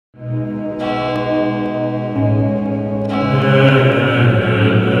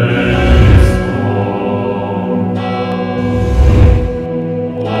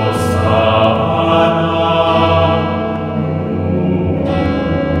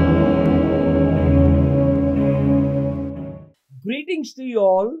greetings to you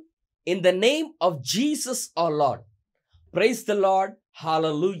all in the name of Jesus our Lord. Praise the Lord.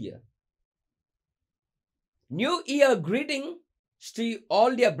 Hallelujah. New Year greeting to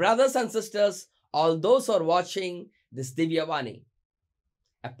all dear brothers and sisters, all those who are watching this Divyavani.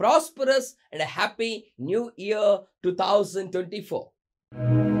 A prosperous and a happy New Year 2024.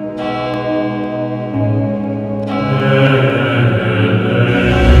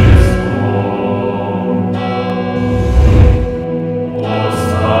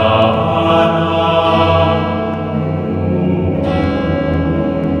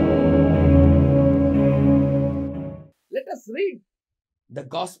 Let us read the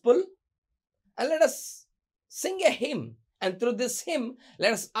gospel and let us sing a hymn. And through this hymn,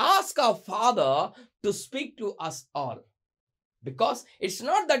 let us ask our Father to speak to us all. Because it's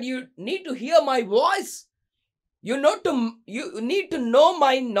not that you need to hear my voice. You need to know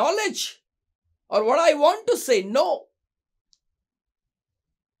my knowledge or what I want to say. No.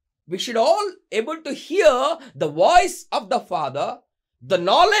 We should all able to hear the voice of the Father, the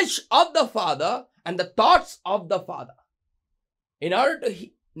knowledge of the Father, and the thoughts of the Father. In order to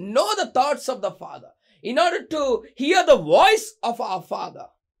know the thoughts of the Father, in order to hear the voice of our Father,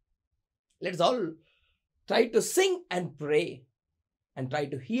 let's all try to sing and pray and try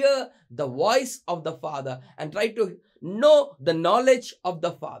to hear the voice of the Father and try to know the knowledge of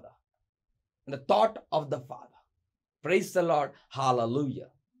the Father and the thought of the Father. Praise the Lord. Hallelujah.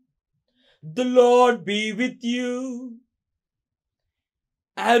 The Lord be with you.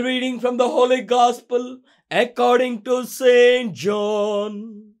 A reading from the Holy Gospel according to Saint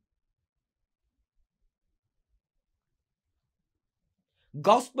John.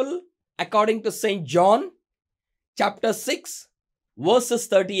 Gospel according to Saint John, chapter 6, verses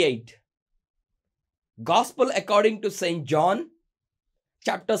 38. Gospel according to Saint John,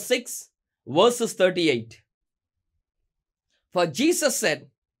 chapter 6, verses 38. For Jesus said,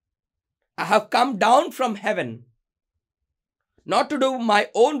 I have come down from heaven, not to do my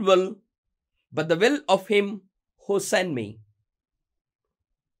own will, but the will of him who sent me.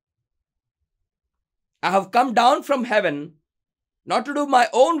 I have come down from heaven, not to do my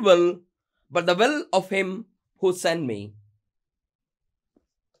own will, but the will of him who sent me.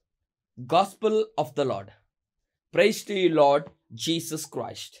 Gospel of the Lord. Praise to you, Lord Jesus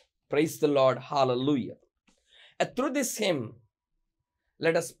Christ. Praise the Lord. Hallelujah. And through this hymn,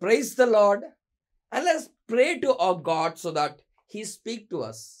 let us praise the Lord and let us pray to our God so that he speak to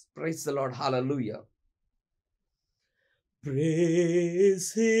us. Praise the Lord. Hallelujah.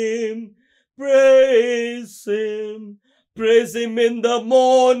 Praise him. Praise him. Praise him in the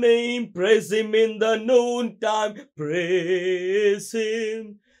morning. Praise him in the noontime. Praise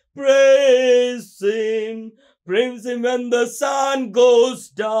him. Praise him. Praise him when the sun goes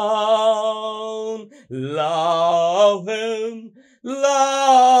down. Love him.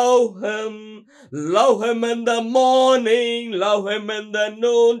 Love him. Love him in the morning. Love him in the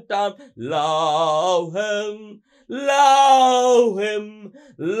noontime. Love him. Love him.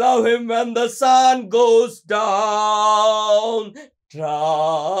 Love him when the sun goes down.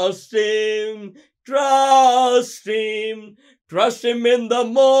 Trust him. Trust him. Trust him in the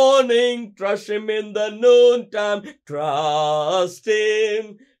morning. Trust him in the noontime. Trust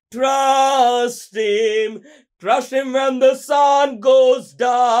him. Trust him. Trust him when the sun goes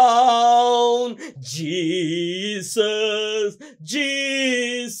down. Jesus,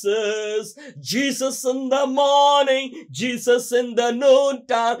 Jesus, Jesus in the morning, Jesus in the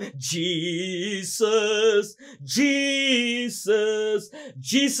noontime. Jesus, Jesus,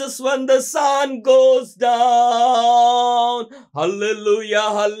 Jesus when the sun goes down. Hallelujah,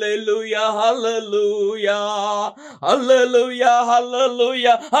 hallelujah, hallelujah. Hallelujah,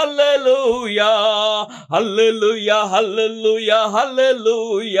 hallelujah, hallelujah. Hallelujah, hallelujah,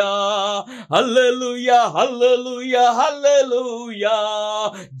 hallelujah. Hallelujah, hallelujah,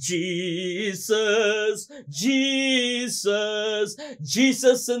 hallelujah. Jesus, Jesus,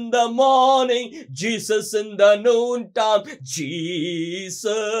 Jesus in the morning, Jesus in the noontime.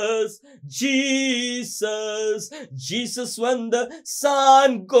 Jesus, Jesus, Jesus when the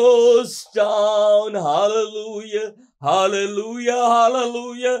sun goes down. Hallelujah, hallelujah,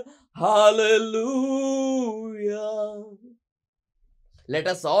 hallelujah. Hallelujah. Let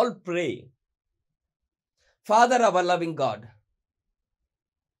us all pray. Father, our loving God,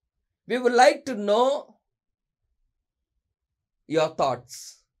 we would like to know your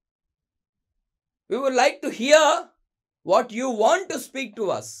thoughts. We would like to hear what you want to speak to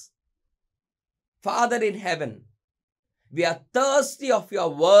us. Father in heaven, we are thirsty of your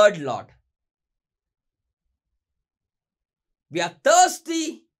word, Lord. We are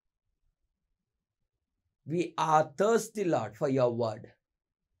thirsty We are thirsty, Lord, for your word.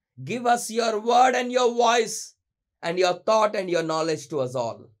 Give us your word and your voice and your thought and your knowledge to us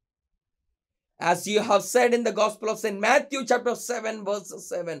all. As you have said in the Gospel of St. Matthew chapter 7 verse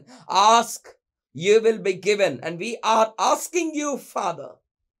 7, ask, you will be given. And we are asking you, Father,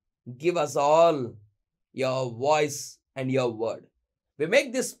 give us all your voice and your word. We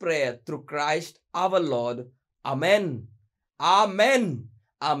make this prayer through Christ our Lord. Amen. Amen.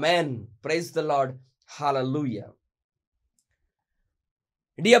 Amen. Praise the Lord. Hallelujah.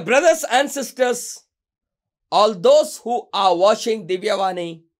 Dear brothers and sisters, all those who are watching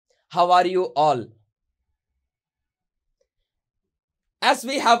Divyavani, how are you all? As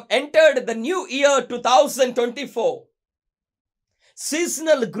we have entered the new year 2024,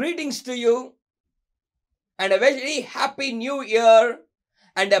 seasonal greetings to you and a very happy new year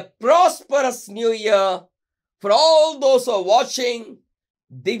and a prosperous new year for all those who are watching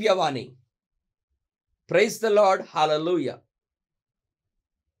Divyavani. Praise the Lord. Hallelujah.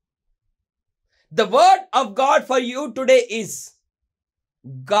 The word of God for you today is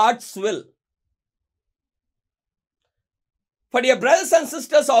God's will. For your brothers and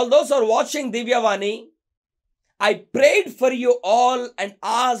sisters, all those who are watching Divyavani, I prayed for you all and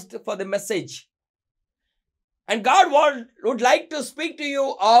asked for the message. And God would like to speak to you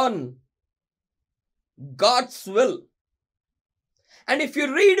on God's will. And if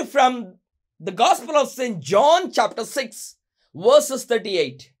you read from the Gospel of St. John chapter 6 verses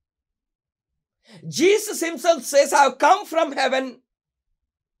 38, Jesus himself says, I have come from heaven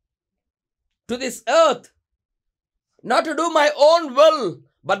to this earth, not to do my own will,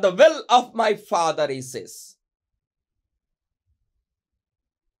 but the will of my Father, he says.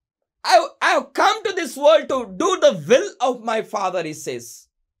 I have come to this world to do the will of my Father, he says.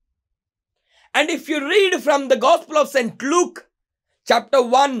 And if you read from the Gospel of St. Luke, chapter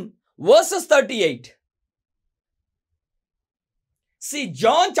 1, verses 38. See,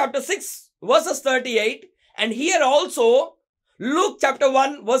 John chapter 6, verses 38. And here also, Luke chapter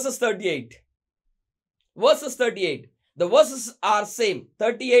 1, verses 38. Verses 38. The verses are same,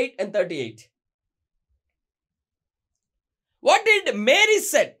 38 and 38. What did Mary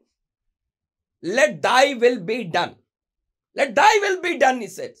said? Let thy will be done. Let thy will be done, he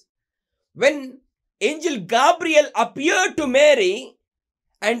says. When angel Gabriel appeared to Mary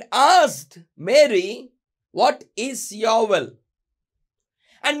and asked Mary, what is your will?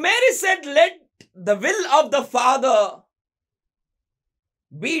 And Mary said, let the will of the Father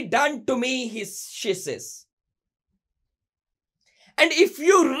be done to me, she says. And if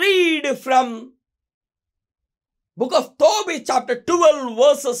you read from book of Tobit chapter 12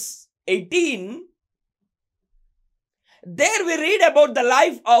 verses 18, there we read about the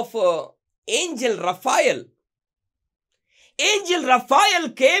life of angel Raphael. Angel Raphael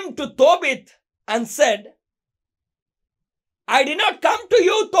came to Tobit and said, I did not come to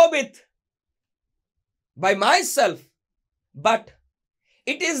you, Tobit, by myself, but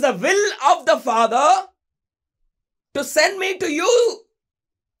it is the will of the Father to send me to you.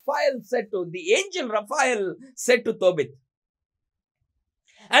 The angel Raphael said to Tobit.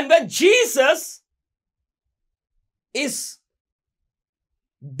 And when Jesus is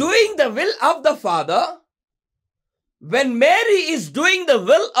doing the will of the Father, when Mary is doing the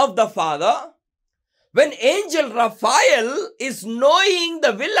will of the Father, when angel Raphael is knowing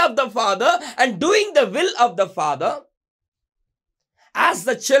the will of the Father and doing the will of the Father, as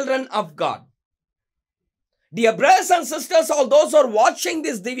the children of God. Dear brothers and sisters, all those who are watching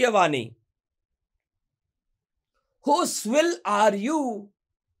this Divyavani, whose will are you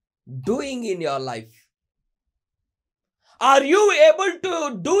doing in your life? Are you able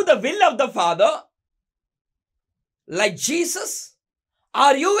to do the will of the Father like Jesus?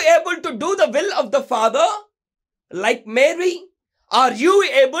 Are you able to do the will of the Father like Mary? Are you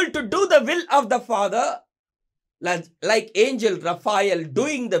able to do the will of the Father like angel Raphael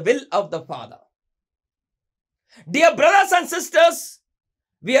doing the will of the Father? Dear brothers and sisters,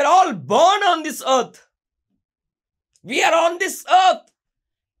 we are all born on this earth. We are on this earth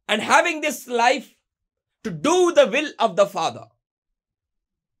and having this life to do the will of the Father.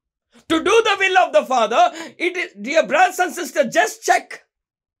 To do the will of the Father, dear brothers and sisters, just check.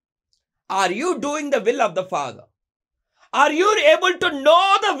 Are you doing the will of the Father? Are you able to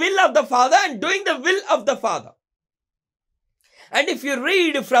know the will of the Father and doing the will of the Father? And if you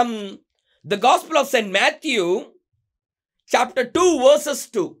read from the Gospel of St. Matthew, chapter 2, verses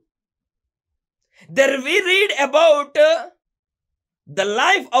 2, there we read about the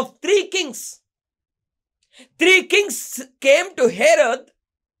life of three kings. Three kings came to Herod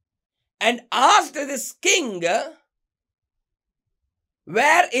and asked this king,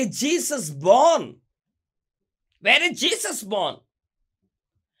 where is Jesus born? Where is Jesus born?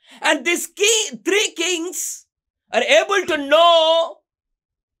 And these three kings are able to know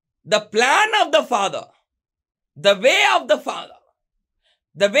the plan of the Father, the way of the Father,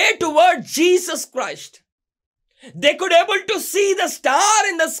 the way toward Jesus Christ. They could able to see the star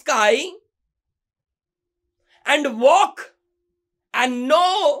in the sky and walk and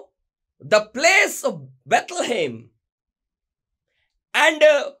know the place of Bethlehem, and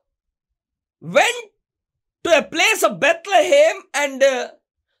went to a place of Bethlehem and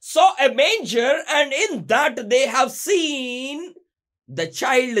saw a manger, and in that they have seen the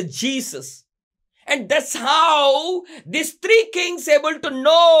child Jesus. And that's how these three kings able to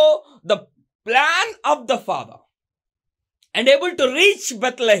know the plan of the Father, and able to reach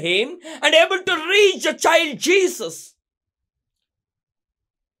Bethlehem, and able to reach the child Jesus.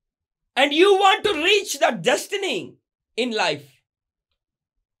 And you want to reach that destiny in life.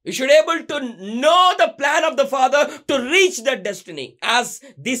 You should be able to know the plan of the Father to reach that destiny, as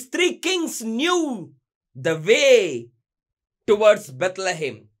these three kings knew the way towards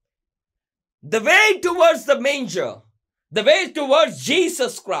Bethlehem, the way towards the manger, the way towards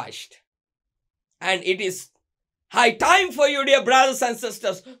Jesus Christ. And it is high time for you, dear brothers and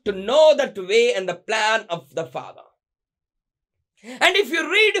sisters, to know that way and the plan of the Father. And if you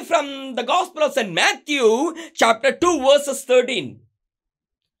read from the Gospel of St. Matthew, chapter 2, verses 13.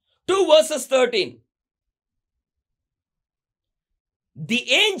 2 verses 13.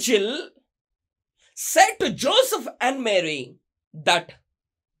 The angel said to Joseph and Mary that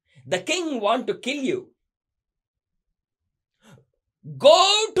the king want to kill you.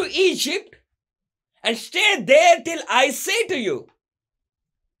 Go to Egypt and stay there till I say to you.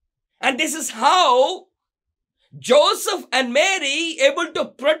 And this is how Joseph and Mary able to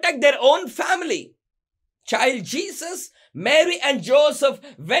protect their own family. Child Jesus, Mary and Joseph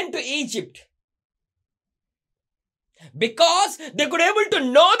went to Egypt because they could able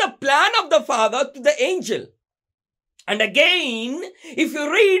to know the plan of the Father to the angel. And again, if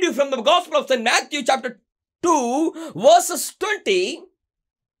you read from the Gospel of St. Matthew chapter 2 verses 20,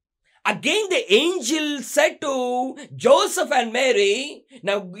 again the angel said to Joseph and Mary,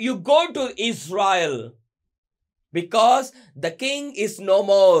 now you go to Israel because the king is no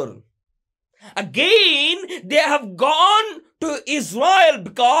more. Again, they have gone to Israel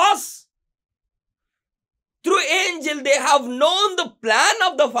because through angel they have known the plan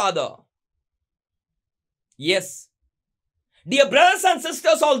of the Father. Yes. Dear brothers and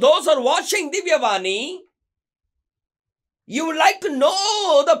sisters, all those who are watching Divyavani, you would like to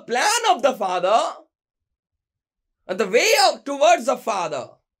know the plan of the Father and the way towards the Father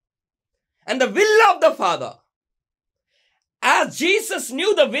and the will of the Father. As Jesus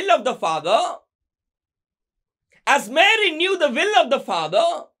knew the will of the Father, as Mary knew the will of the Father,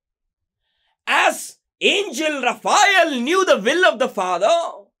 as angel Raphael knew the will of the Father,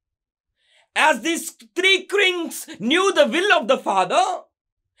 as these three kings knew the will of the Father,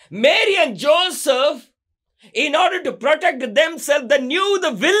 Mary and Joseph, in order to protect themselves, they knew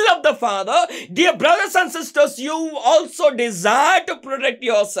the will of the Father. Dear brothers and sisters, you also desire to protect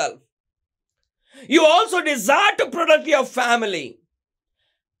yourself. You also desire to protect your family.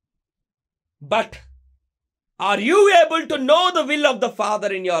 But are you able to know the will of the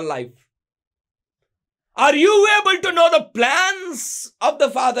Father in your life? Are you able to know the plans of the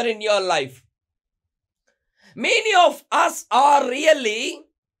Father in your life? Many of us are really,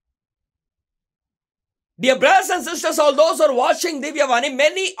 dear brothers and sisters, all those who are watching Divyavani,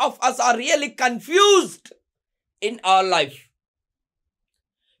 many of us are really confused in our life.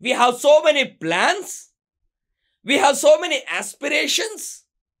 We have so many plans. We have so many aspirations.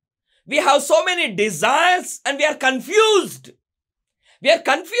 We have so many desires, and we are confused. We are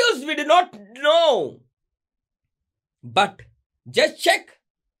confused. We do not know. But just check.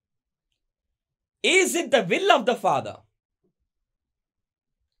 Is it the will of the Father?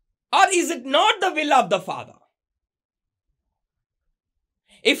 Or is it not the will of the Father?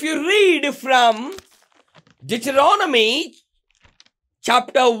 If you read from Deuteronomy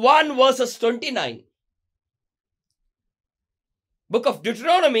chapter 1 verses 29. Book of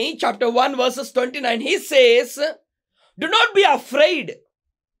Deuteronomy chapter 1 verses 29. He says, do not be afraid.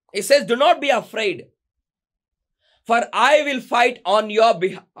 He says, do not be afraid. For I will fight on your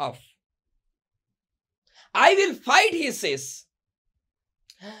behalf. I will fight, he says.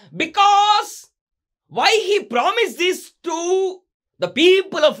 Because why he promised this to the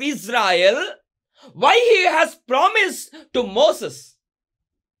people of Israel? Why he has promised to Moses?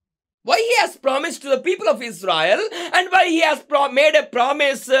 Why he has promised to the people of Israel, and why he has made a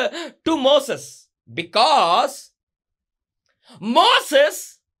promise to Moses? Because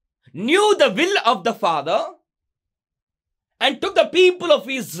Moses knew the will of the Father, and took the people of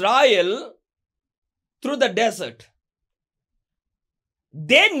Israel through the desert.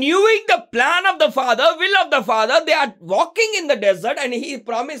 They knowing the plan of the Father, will of the Father, they are walking in the desert, and he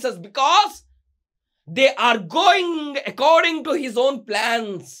promises because they are going according to his own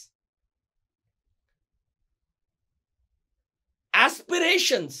plans,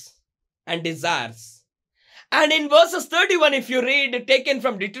 aspirations and desires. And in verses 31, if you read, taken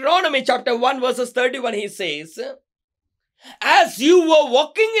from Deuteronomy chapter 1 verses 31, he says, as you were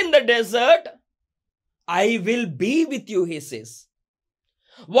walking in the desert, I will be with you, he says.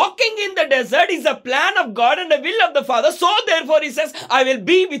 Walking in the desert is a plan of God and the will of the Father. So therefore he says, I will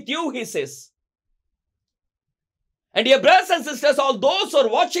be with you, he says. And dear brothers and sisters, all those who are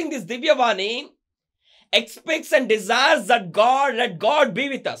watching this Divyavani expects and desires that God be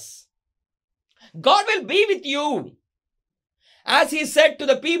with us. God will be with you. As he said to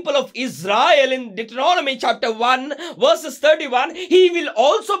the people of Israel in Deuteronomy chapter 1 verses 31, he will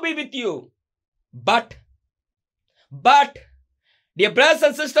also be with you. But, dear brothers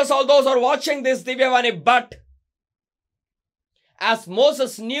and sisters, all those who are watching this Divyavani, but as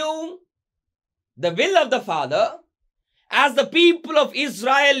Moses knew the will of the Father, as the people of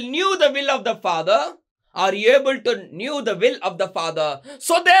Israel knew the will of the Father, are you able to know the will of the Father?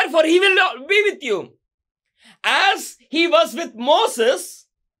 So therefore he will be with you. As he was with Moses,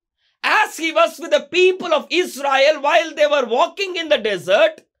 as he was with the people of Israel while they were walking in the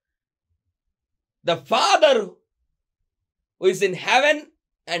desert, the Father who is in heaven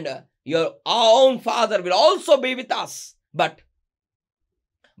and your own Father will also be with us. But,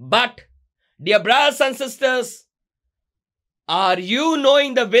 dear brothers and sisters, are you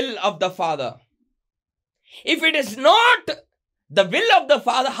knowing the will of the Father? If it is not the will of the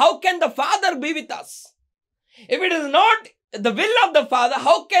Father, how can the Father be with us? If it is not the will of the Father,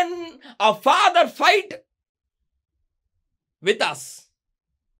 how can a Father fight with us?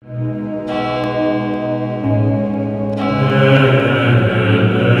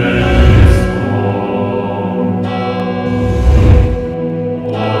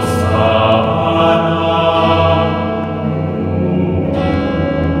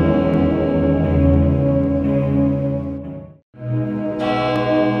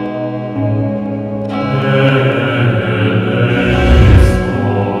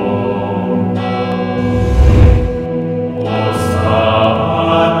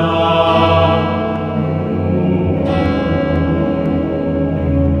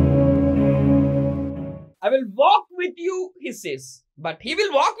 Says, but he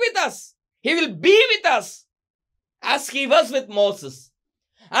will walk with us. He will be with us as he was with Moses,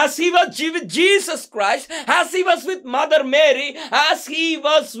 as he was with Jesus Christ, as he was with Mother Mary, as he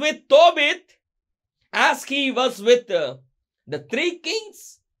was with Tobit, as he was with the three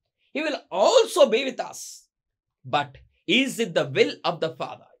kings. He will also be with us. But is it the will of the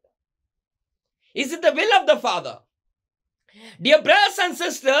Father? Is it the will of the Father? Dear brothers and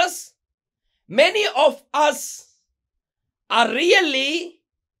sisters, many of us are really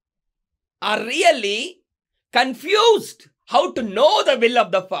confused how to know the will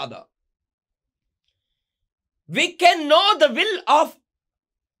of the Father. We can know the will of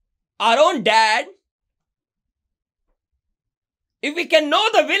our own dad, if we can know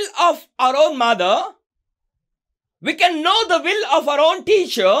the will of our own mother, we can know the will of our own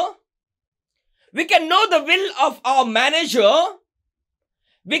teacher, we can know the will of our manager,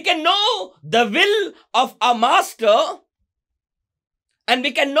 we can know the will of our master, and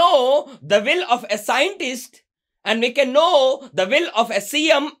we can know the will of a scientist, and we can know the will of a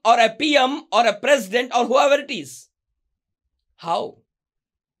CM or a PM or a president or whoever it is. How?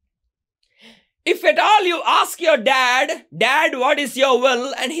 If at all you ask your dad, what is your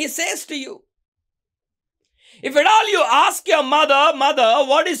will? And he says to you. If at all you ask your mother,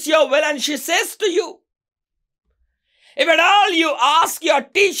 what is your will? And she says to you. If at all you ask your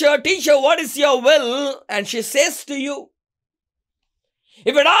teacher, what is your will? And she says to you.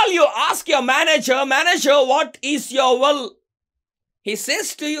 If at all you ask your manager, what is your will? He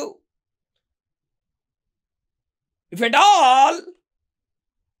says to you. If at all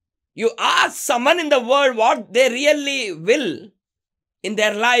you ask someone in the world what they really will in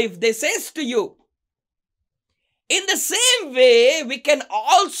their life, they says to you. In the same way, we can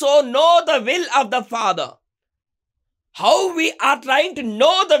also know the will of the Father. How we are trying to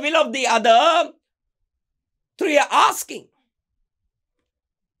know the will of the other? Through your asking.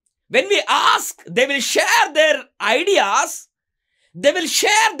 When we ask, they will share their ideas. They will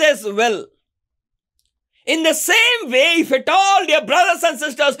share this will. In the same way, if at all, dear brothers and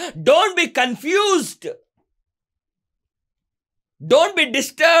sisters, don't be confused. Don't be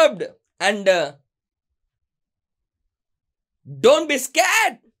disturbed and Don't be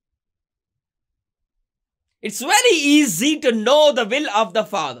scared. It's very easy to know the will of the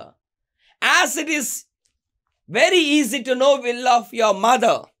Father, as it is very easy to know will of your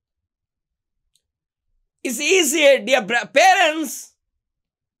mother. It's easier, dear parents,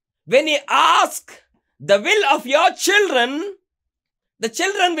 when you ask the will of your children, the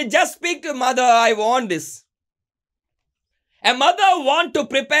children will just speak to mother, I want this. A mother want to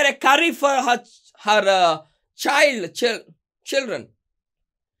prepare a curry for her children.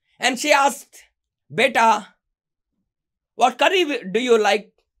 And she asked, Beta, what curry do you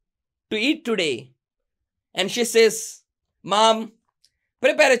like to eat today? And she says, Mom,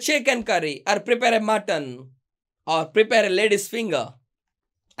 prepare a chicken curry, or prepare a mutton, or prepare a lady's finger.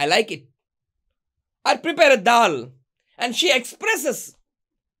 I like it. Or prepare a dal. And she expresses.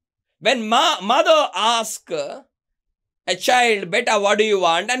 When mother asks a child, Beta, what do you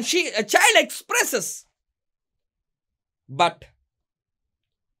want? And a child expresses. But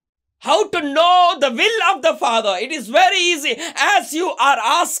how to know the will of the Father? It is very easy. As you are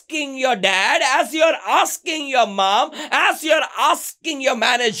asking your dad, as you are asking your mom, as you are asking your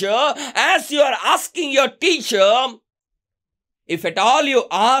manager, as you are asking your teacher, if at all you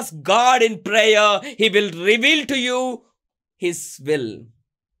ask God in prayer, He will reveal to you His will.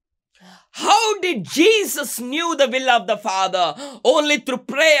 How did Jesus knew the will of the Father? Only through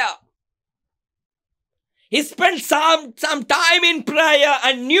prayer. He spent some time in prayer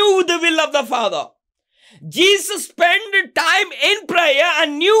and knew the will of the Father. Jesus spent time in prayer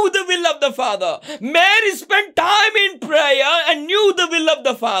and knew the will of the Father. Mary spent time in prayer and knew the will of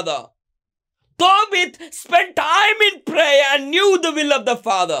the Father. Tobit spent time in prayer and knew the will of the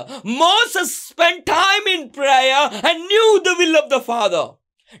Father. Moses spent time in prayer and knew the will of the Father.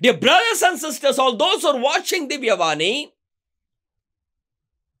 Dear brothers and sisters, all those who are watching Divyavani,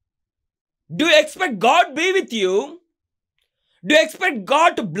 do you expect God to be with you? Do you expect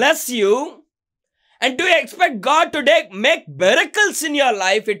God to bless you? And do you expect God to make miracles in your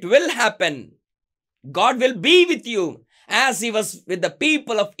life? It will happen. God will be with you as He was with the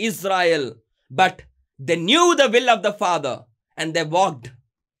people of Israel. But they knew the will of the Father and they walked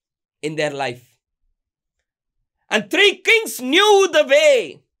in their life. And 3 kings knew the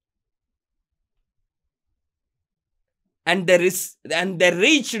way. And they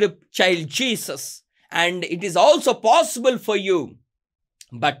reached child Jesus. And it is also possible for you.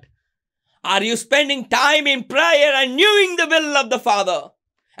 But are you spending time in prayer and knowing the will of the Father?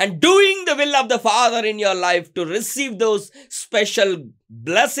 And doing the will of the Father in your life to receive those special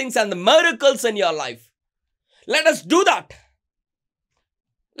blessings and the miracles in your life? Let us do that.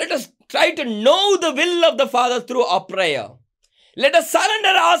 Let us try to know the will of the Father through our prayer. Let us surrender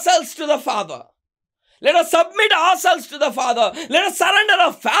ourselves to the Father. Let us submit ourselves to the Father. Let us surrender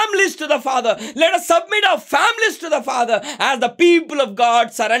our families to the Father. Let us submit our families to the Father as the people of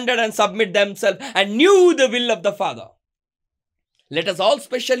God surrendered and submit themselves and knew the will of the Father. Let us all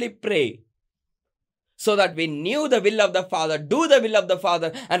specially pray so that we knew the will of the Father, do the will of the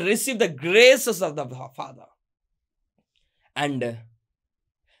Father, and receive the graces of the Father. And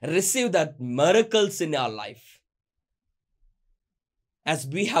receive the miracles in our life. As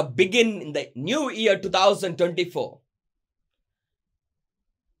we have begun in the new year 2024.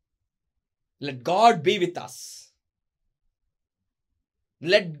 Let God be with us.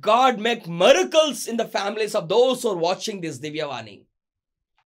 Let God make miracles in the families of those who are watching this Divyavani.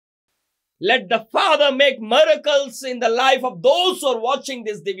 Let the Father make miracles in the life of those who are watching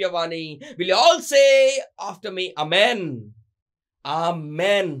this Divyavani. Will you all say after me, Amen?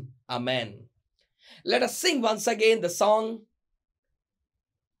 Amen. Amen. Let us sing once again the song.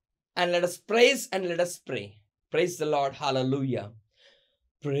 And let us praise and let us pray. Praise the Lord. Hallelujah.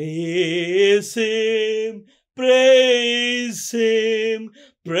 Praise Him. Praise Him.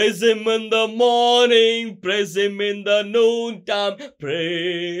 Praise Him in the morning. Praise Him in the noontime.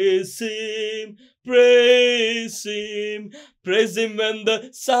 Praise Him. Praise Him. Praise Him when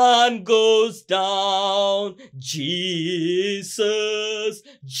the sun goes down. Jesus,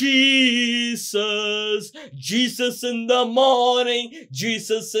 Jesus, Jesus in the morning,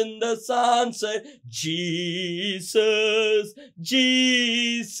 Jesus in the sunset. Jesus,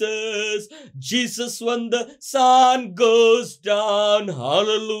 Jesus, Jesus when the sun goes down.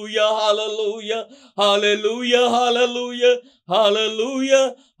 Hallelujah, hallelujah, hallelujah, hallelujah,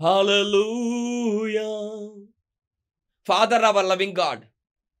 hallelujah, hallelujah. Father, our loving God,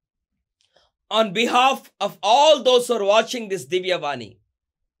 on behalf of all those who are watching this Divyavani,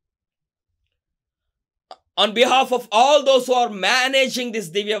 on behalf of all those who are managing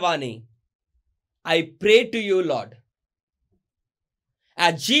this Divyavani, I pray to you, Lord,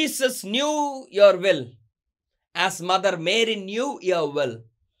 as Jesus knew your will as Mother Mary knew your will,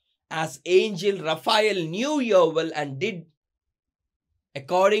 as Angel Raphael knew your will and did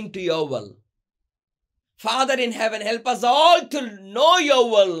according to your will. Father in heaven, help us all to know your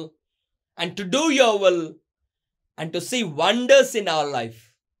will and to do your will and to see wonders in our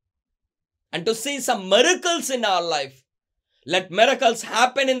life and to see some miracles in our life. Let miracles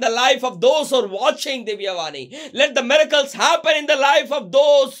happen in the life of those who are watching Divyavani. Let the miracles happen in the life of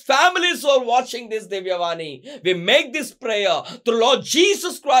those families who are watching this Divyavani. We make this prayer through Lord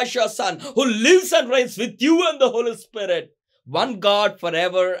Jesus Christ, your Son, who lives and reigns with you and the Holy Spirit, one God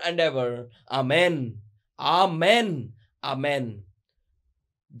forever and ever. Amen. Amen. Amen.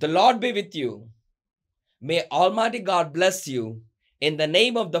 The Lord be with you. May Almighty God bless you in the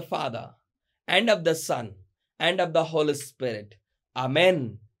name of the Father and of the Son and of the Holy Spirit.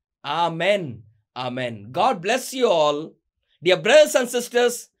 Amen. Amen. Amen. God bless you all. Dear brothers and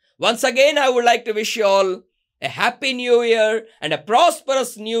sisters, once again I would like to wish you all a happy new year and a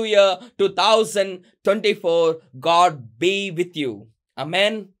prosperous new year 2024. God be with you.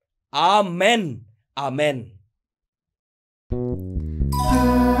 Amen. Amen. Amen.